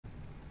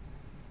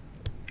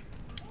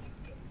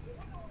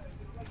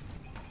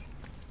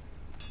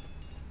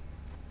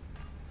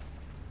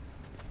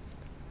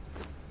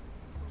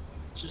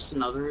just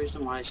another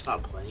reason why I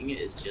stopped playing it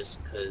is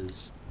just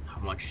because how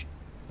much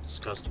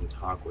disgusting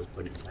talk was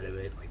put inside of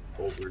it, like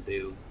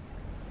overdue.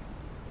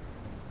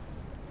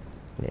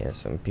 Yeah,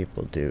 some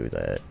people do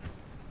that.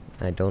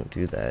 I don't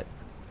do that.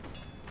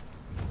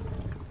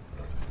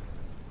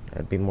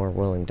 I'd be more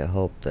willing to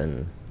help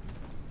than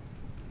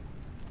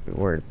be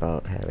worried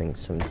about having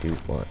some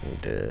dude wanting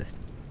to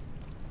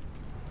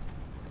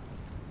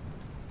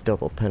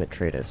double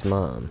penetrate his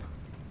mom.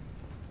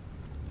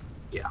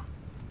 Yeah.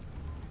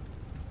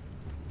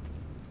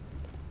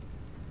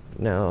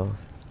 No.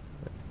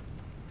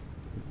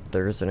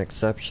 There's an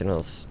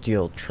exceptional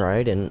steel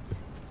trident.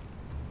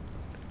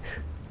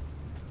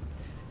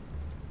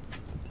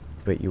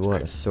 But you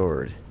want a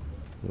sword.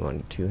 You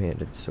want a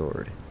two-handed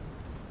sword.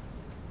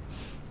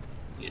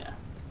 Yeah.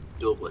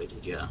 Dual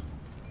bladed, yeah.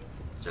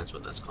 That's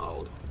what that's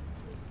called,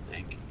 I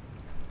think.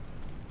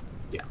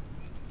 Yeah.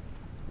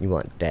 You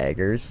want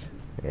daggers.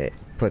 It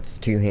puts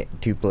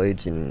two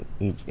blades in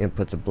each, and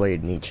puts a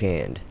blade in each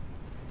hand.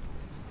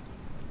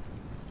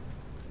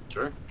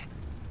 Sure.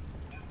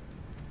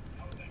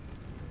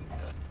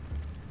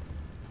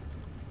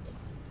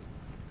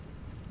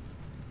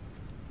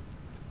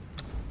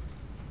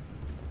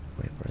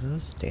 Wait, were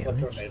those What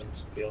damaged? made him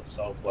feel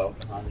so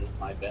welcome on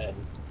my bed?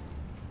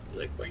 He's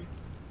like, wait,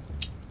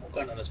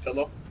 hold on this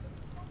pillow.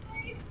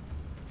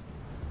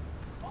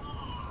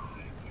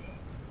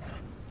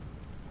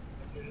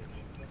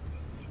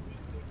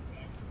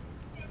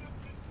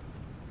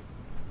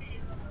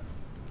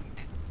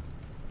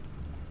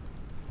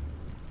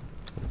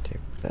 Take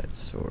that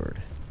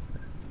sword.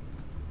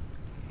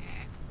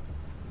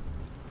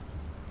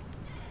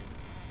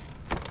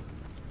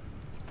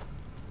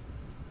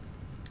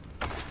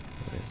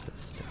 What is this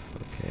stuff?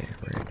 Okay,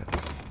 random.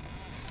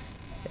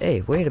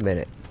 Hey, wait a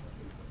minute.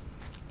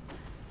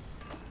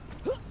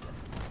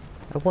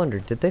 I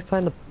wondered, did they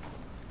find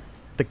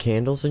the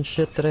candles and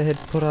shit that I had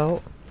put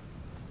out?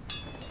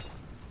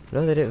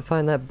 No, they didn't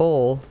find that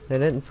bowl. They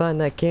didn't find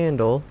that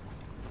candle.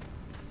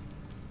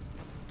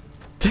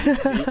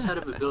 Inside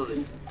of a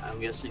building, I'm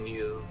guessing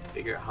you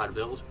figure out how to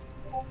build.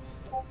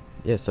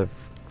 Yes, I've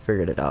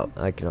figured it out.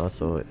 I can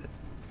also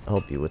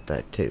help you with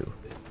that too.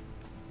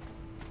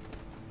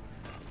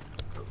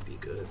 That would be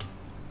good.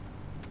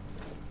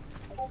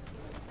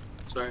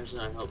 As far as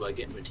I know about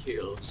getting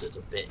materials, it's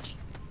a bitch.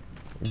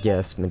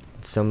 Yes,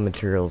 some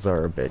materials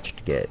are a bitch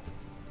to get.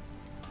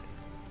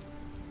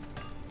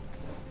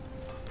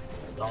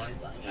 The only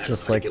thing I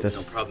Just know how to like get with no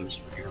this. problem is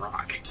freaking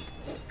rock.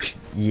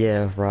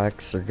 Yeah,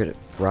 rocks are good.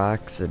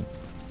 Rocks and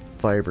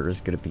fiber is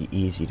gonna be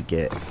easy to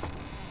get.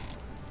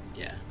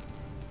 Yeah.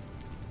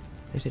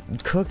 They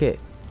didn't cook it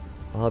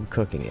while I'm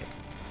cooking it.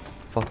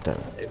 Fuck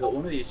them. I got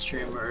one of these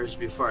streamers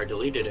before I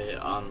deleted it.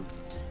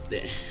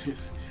 They, we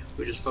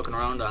were just fucking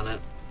around on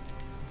it.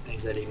 He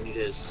said he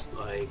needed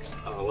like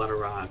a lot of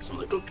rocks. I'm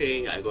like,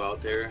 okay. I go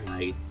out there and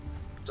I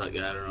dug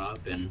it up,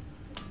 and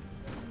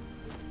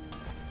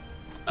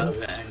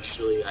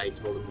eventually I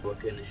told him to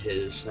look in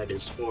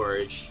his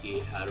forge. He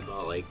had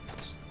about like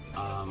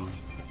I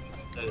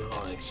don't know,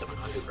 like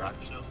 700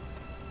 rocks. So.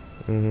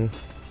 Mm-hmm.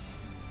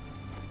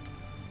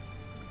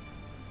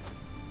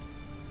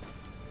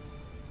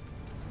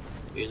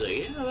 He's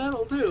like, yeah,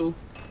 that'll do.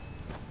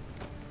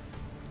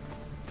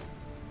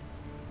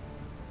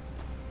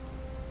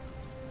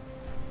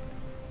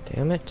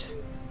 Damn it.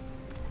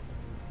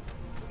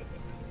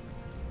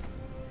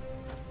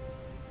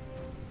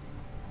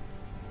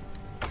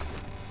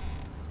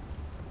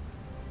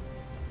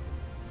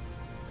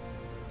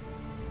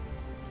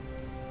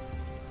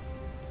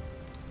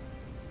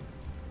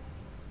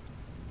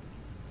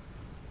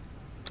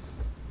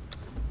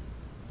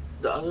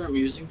 The other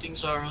amusing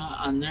things are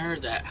on there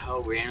that how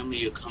randomly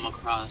you come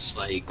across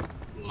like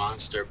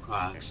monster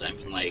crocs. I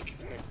mean, like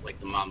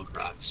the mama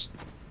crocs.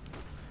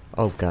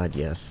 Oh god,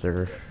 yes,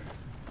 they're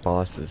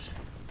bosses.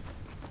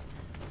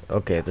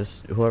 Okay,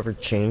 this whoever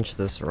changed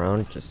this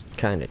around just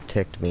kind of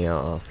ticked me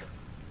off.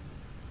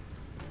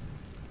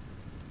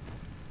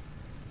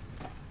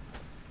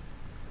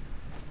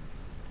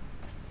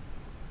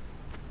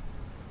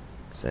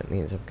 So that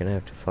means I'm gonna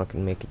have to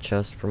fucking make a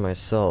chest for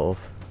myself.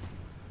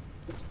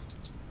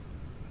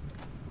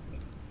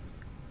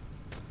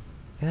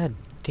 God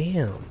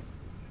damn.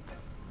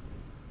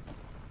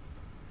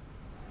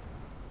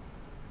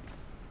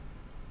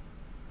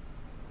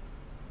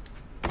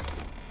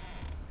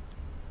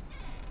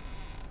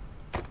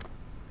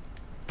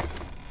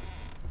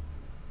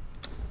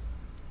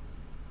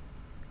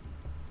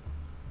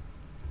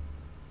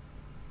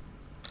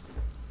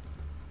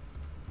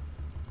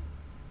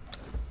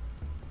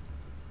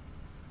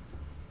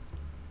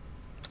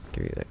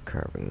 Give you that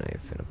carving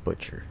knife and a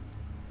butcher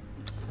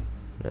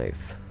knife.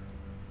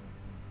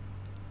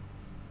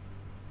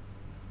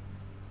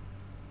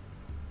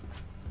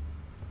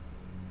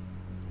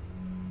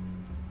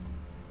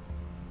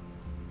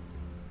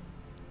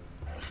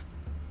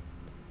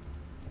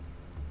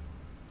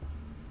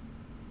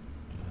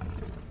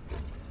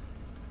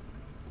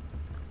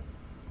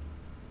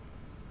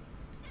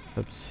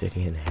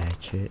 Obsidian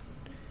hatchet.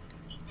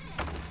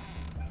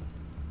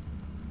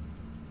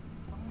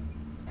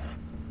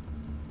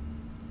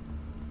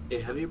 Hey,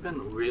 have you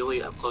been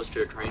really up close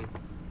to a train?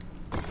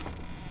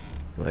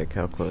 Like,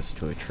 how close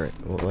to a train?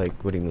 Well, like,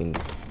 what do you mean,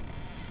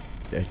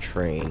 a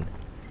train?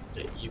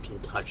 That you can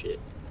touch it.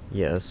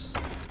 Yes.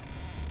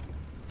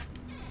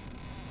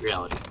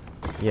 Reality.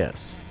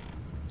 Yes.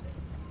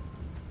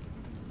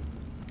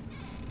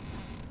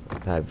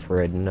 I've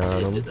ridden I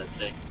on just did them. that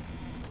today.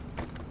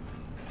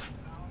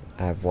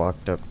 I've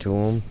walked up to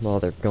them while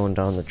they're going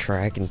down the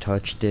track and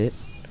touched it.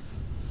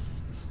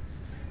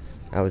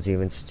 I was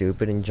even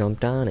stupid and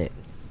jumped on it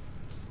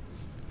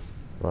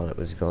while it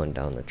was going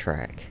down the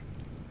track.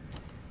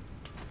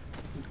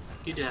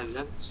 You did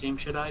exactly the same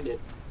shit I did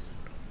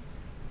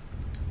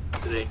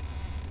today.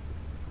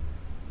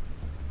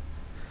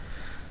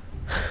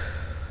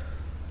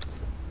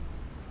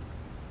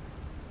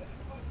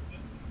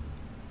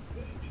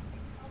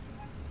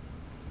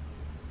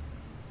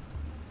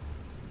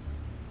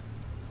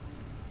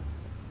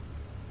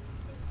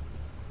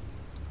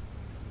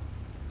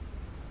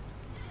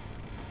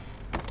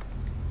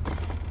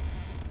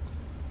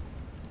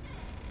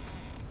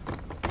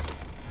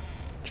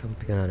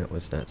 Jumping on it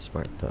was not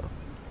smart, though.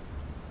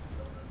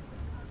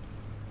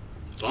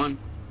 Fun.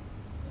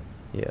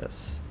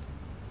 Yes.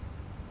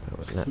 That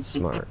was not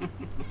smart.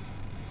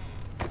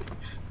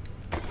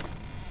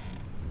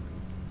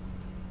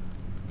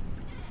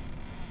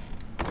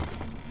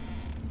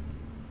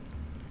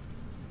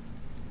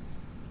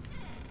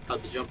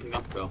 How'd the jumping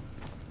off go?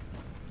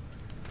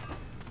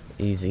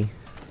 Easy.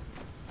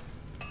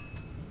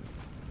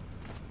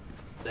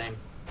 Same.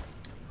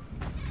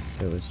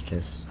 So it was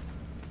just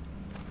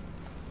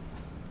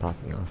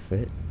popping off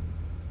it.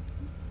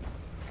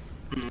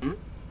 Mm-hmm.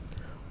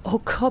 Oh,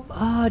 come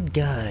on,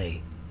 guy!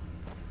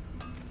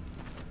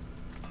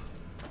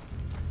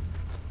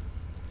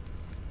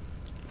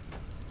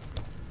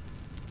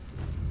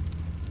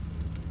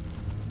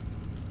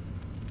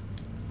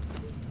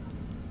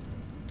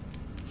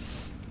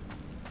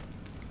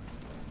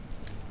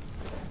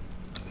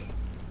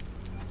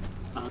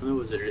 There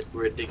was a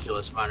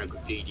ridiculous amount of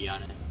graffiti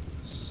on it.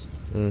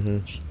 Mm-hmm.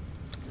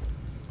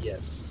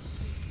 Yes.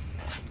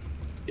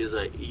 Is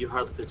like you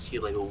hardly could see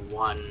like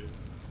one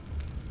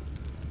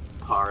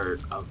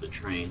part of the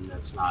train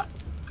that's not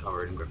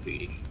covered in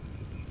graffiti.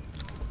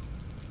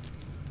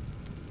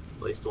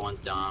 At least the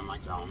ones down on my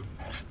town.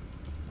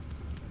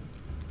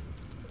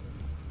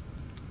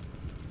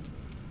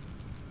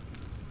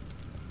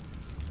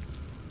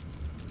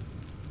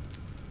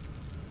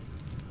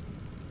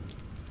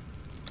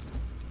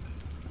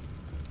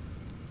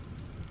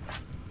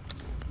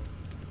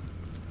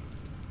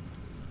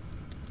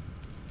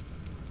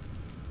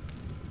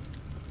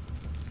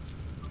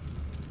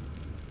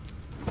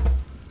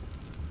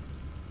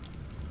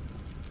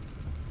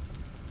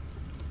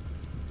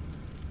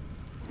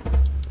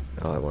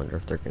 Oh, I wonder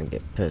if they're gonna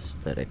get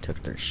pissed that I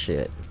took their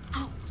shit.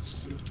 Oh,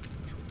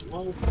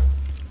 wolf.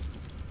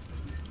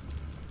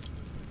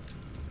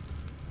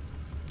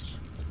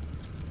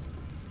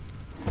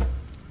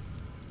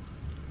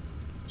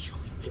 You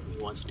only bit me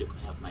once, you took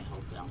half my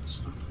health down,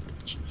 son of a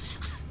bitch.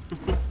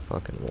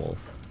 Fucking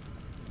wolf.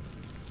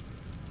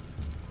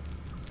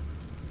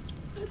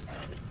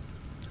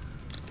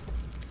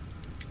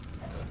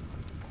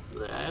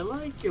 I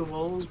like you,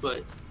 wolves,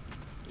 but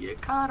you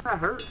kinda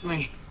hurt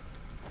me.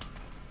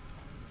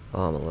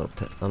 Oh,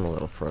 I'm a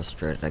little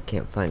frustrated. I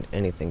can't find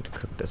anything to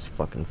cook this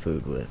fucking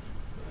food with.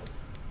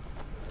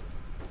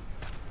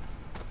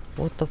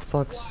 What the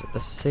fuck's a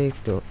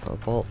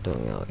vault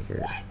doing out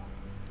here?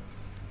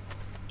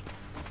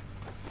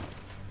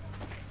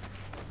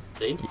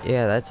 See?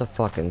 Yeah, that's a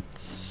fucking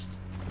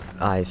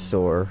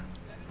eyesore.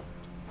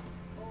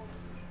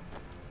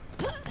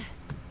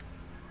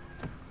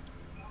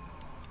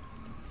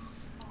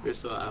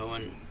 So I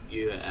want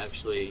you to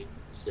actually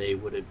say,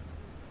 will it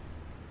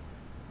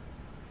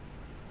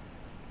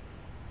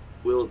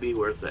be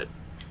worth it?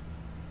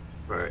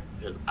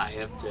 Because I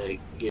have to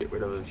get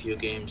rid of a few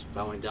games if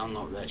I want to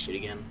download that shit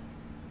again.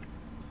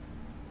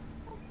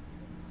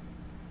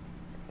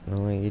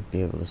 Only you'd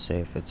be able to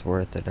say if it's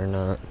worth it or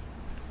not.